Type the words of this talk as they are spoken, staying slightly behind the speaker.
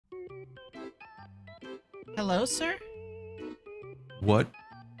Hello, sir? What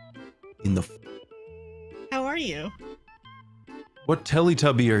in the How are you? What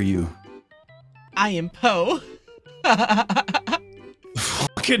Teletubby are you? I am Poe.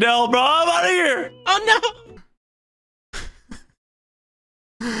 Fucking hell, bro, I'm out of here! Oh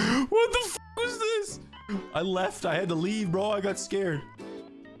no! What the f was this? I left, I had to leave, bro, I got scared.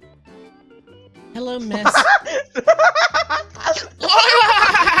 Hello, miss.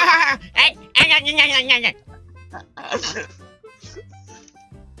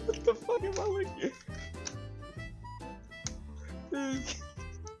 What the fuck am I looking? I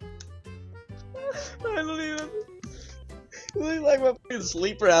don't even. It looks like my fucking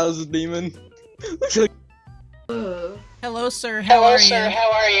sleeper house demon. Looks like. Hello, sir. How are you?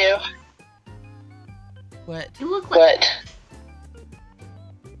 How are you? What? You look like. What?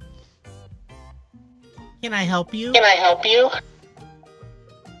 Can I help you? Can I help you?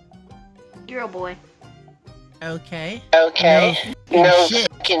 You're a boy. Okay. Okay. No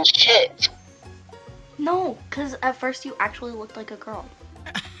fucking shit. No, because at first you actually looked like a girl.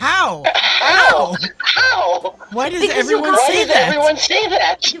 How? How? How? Why does Because everyone say that? Everyone say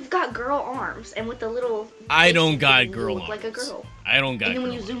that? You've got girl arms, and with the little. I don't got you girl look like a arms. girl. I don't got And then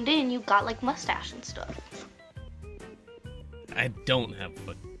when girl you zoomed in, you've got like mustache and stuff. I don't have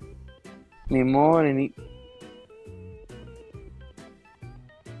foot. Ni more ni.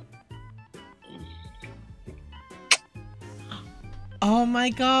 Oh my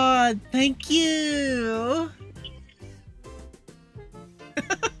god, thank you!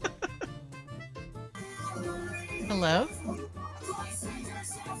 Hello?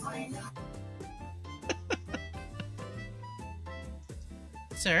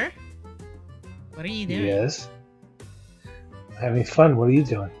 Sir? What are you doing? Yes. Having fun. What are you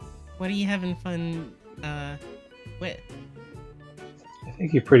doing? What are you having fun, with? I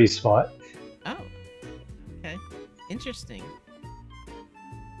think you're pretty smart. Oh. Okay. Interesting.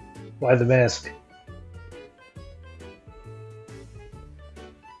 Why the mask?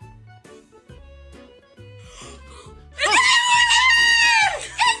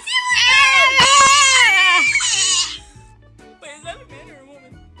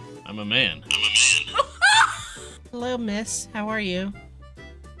 I'm a man. Hello, miss. How are you?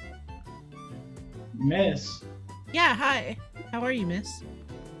 Miss. Yeah, hi. How are you, miss?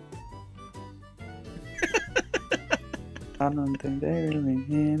 I don't think they really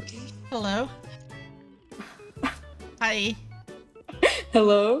can. Hello? Hi.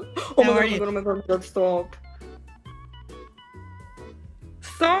 Hello? Oh How my are god, you? oh my god, oh my god, stop.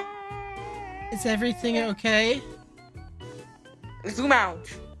 Stop! Is everything okay? Zoom out.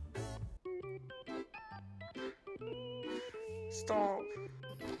 Stop.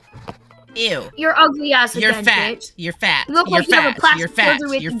 Ew. You're ugly ass You're again, fat. bitch. You're fat. You look You're like you have a fat. plastic You're fat. surgery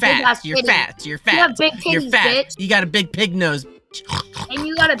with You're some fat. big-ass You're titties. fat. You're fat. You have big You're titties, fat. bitch. You got a big pig nose. And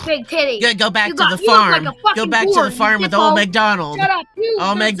you got a big titty. Yeah, go back You to got- the you look farm. like a fucking Go back to whore, the farm you with old dippo. MacDonald. Shut up, you Old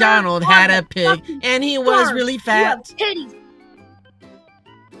deserve MacDonald on had the a pig, fucking and he was farm. really You fat. have titties.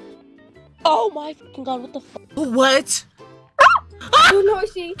 Oh my fucking god, what the fuck? What? Too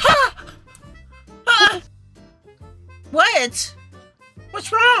noisy. What?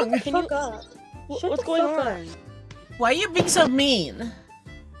 What's wrong? Can you... What's going on? Why are you being so mean?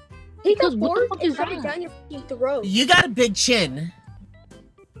 Because what the fuck is that? down your fucking throat. You got a big chin.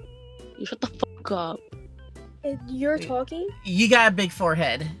 You shut the fuck up. You're talking? You got a big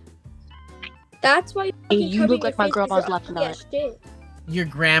forehead. That's why You look like my grandma's left nut. Your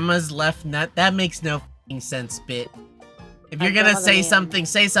grandma's left nut? That makes no f***ing sense, bit. If My you're gonna grandmother say man. something,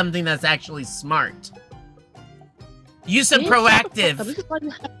 say something that's actually smart. Use some Bitch, shut the fuck up. proactive. This is why you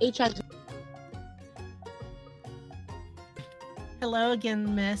have HIV. Hello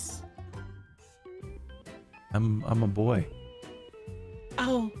again, miss. I'm a boy.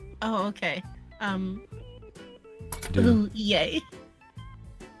 Oh, okay. Dude. Ooh, yay.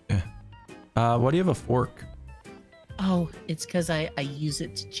 Why do you have a fork? Oh, it's because I use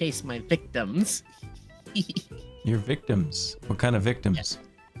it to chase my victims. Your victims. What kind of victims?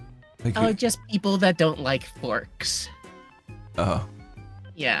 Like, Oh, just people that don't like forks. oh.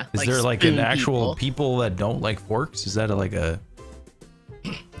 Yeah. Is there like an spoon actual people that don't like forks? Is that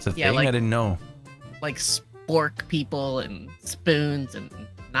it's a Yeah, thing? like- I didn't know. Like spork people and spoons and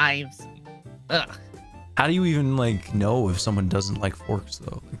knives. Ugh. How do you even like know if someone doesn't like forks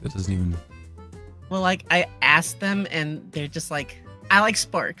though? Like that doesn't even. Well, like I ask them and they're just like, I like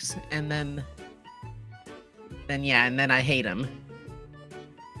sporks, and then yeah, and then I hate them,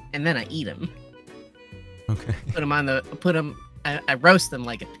 and then I eat them. Okay. Put them. I roast them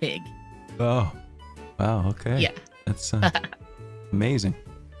like a pig. Oh. Wow. Okay. Yeah. That's amazing.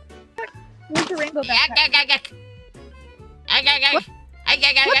 Where's your rainbow backpack?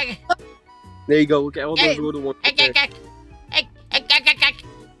 There you go. Okay, hold on. Go to one.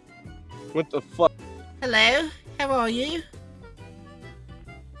 What the fuck? Hello, how are you?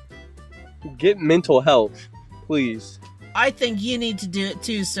 Get mental health, please. I think you need to do it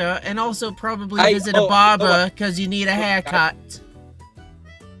too, sir, and also probably visit a barber because you need a haircut.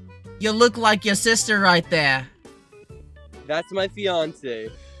 You look like your sister right there. That's my fiance.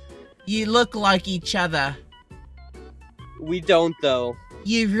 You look like each other. We don't though.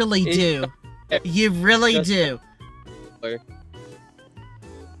 You really do. You really do.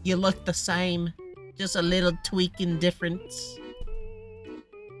 You look the same. Just a little tweaking difference.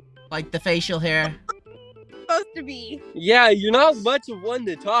 Like the facial hair. Supposed to be. Yeah, you're not much of one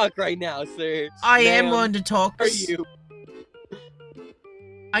to talk right now, sir. I am one to talk. Are you?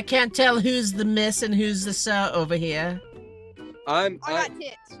 I can't tell who's the miss and who's the sir over here. I got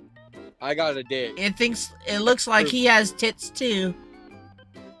tits. I got a dick. It looks like he has tits too.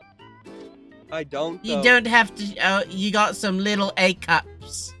 I don't. You don't have to. You got some little A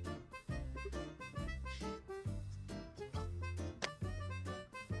cups.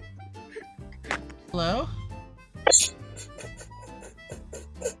 Hello?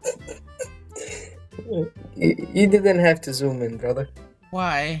 You didn't have to zoom in, brother.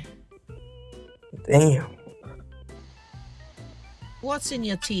 Why? Damn. What's in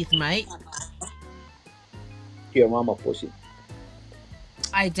your teeth, mate? Your mama pussy.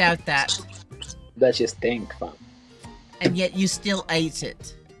 I doubt that. That just stink, fam. And yet you still ate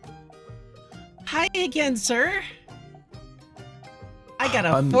it. Hi again, sir. I got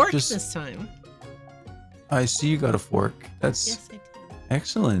a fork this time. I see you got a fork. That's Yes, I do.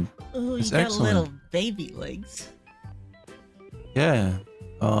 excellent. Ooh, That's you got excellent. little baby legs. Yeah.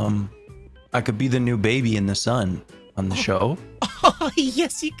 I could be the new baby in the sun on the show. Oh,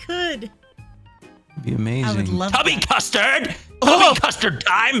 yes, you could. It'd be amazing. I would love Tubby that. custard! Tubby custard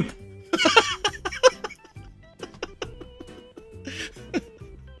time!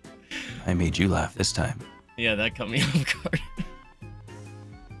 I made you laugh this time. Yeah, that caught me off guard.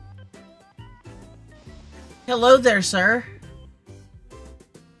 Hello there, sir.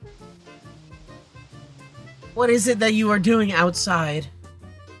 What is it that you are doing outside?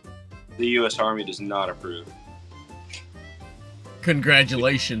 The U.S. Army does not approve.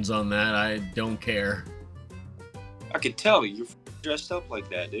 Congratulations on that. I don't care. I could tell you're dressed up like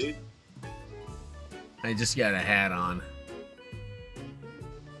that, dude. I just got a hat on.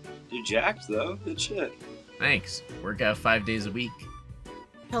 You're jacked, though. Good shit. Thanks. Work out 5 days a week.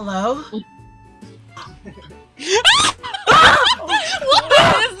 Hello? What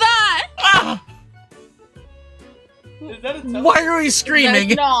is that? Is that a Why are we screaming?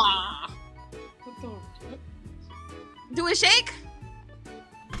 Nah. Do a shake?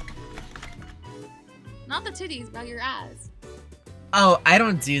 Not the titties, but your ass. Oh, I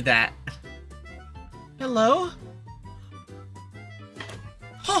don't do that. Hello?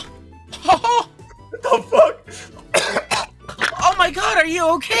 What the fuck? Oh my god, are you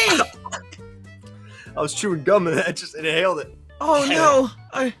okay? I was chewing gum and I just inhaled it. Oh no.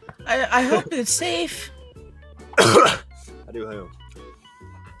 I hope it's safe. I do hope.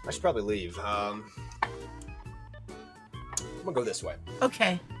 I should probably leave. I'm gonna go this way.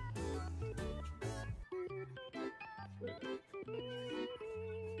 Okay.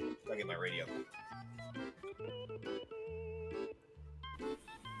 I'll get my radio.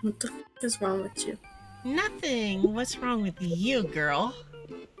 What the f is wrong with you? Nothing. What's wrong with you, girl?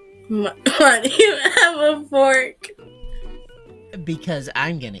 Why do you have a fork? Because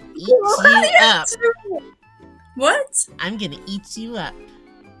I'm gonna eat you up. What? I'm gonna eat you up.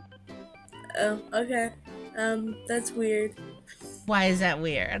 Oh, okay. That's weird. Why is that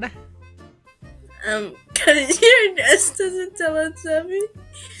weird? Cause you're dressed as a Teletubby?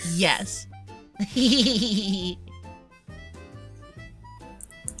 Yes.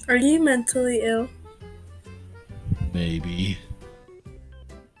 Are you mentally ill? Maybe.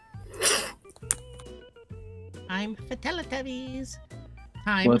 Time for Teletubbies.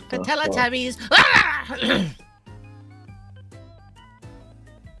 Time What for the Teletubbies. Ah!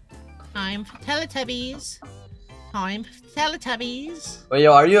 Time for Teletubbies. Time for Teletubbies. Wait,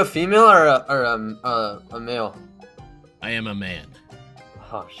 yo, are you a female or a male? I am a man.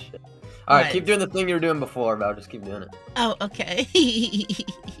 Oh shit. All right, What? keep doing the thing you were doing before, bro. Just keep doing it. Oh, okay.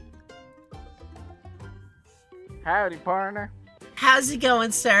 Howdy, partner. How's it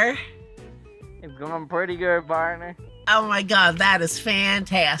going, sir? It's going pretty good, partner. Oh my god, that is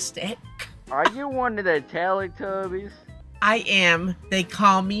fantastic. Are you one of the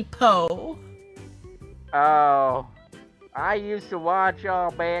I used to watch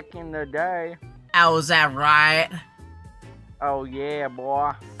y'all back in the day. Oh, is that right? Oh yeah,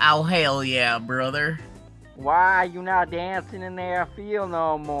 boy. Oh, hell yeah, brother. Why are you not dancing in there field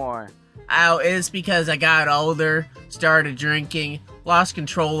no more? Oh, it's because I got older, started drinking, lost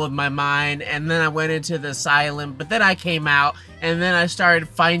control of my mind, and then I went into the asylum, but then I came out, and then I started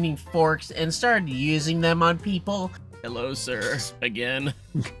finding forks and started using them on people. Hello, sir. Again.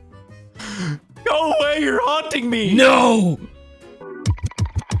 Go away, you're haunting me! No!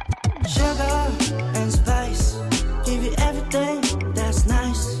 Sugar and spice, give you everything that's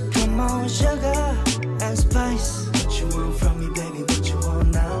nice. Come on, sugar and spice. What you want from me, baby? What you want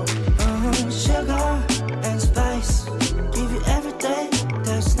now? Sugar and spice, give you everything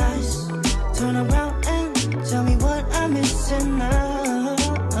that's nice. Turn around and tell me what I'm missing now.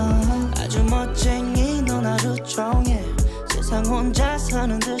 아주 멋쟁이 넌 하루 종일 세상 혼자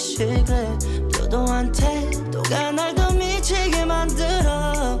사는 듯이 그래. 도도한 태도가 날 더 미치게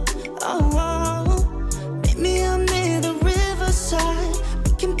만들어. Meet me up near the riverside.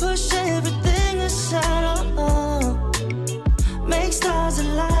 We can push everything aside. Make stars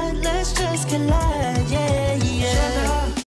alight. Let's just collide.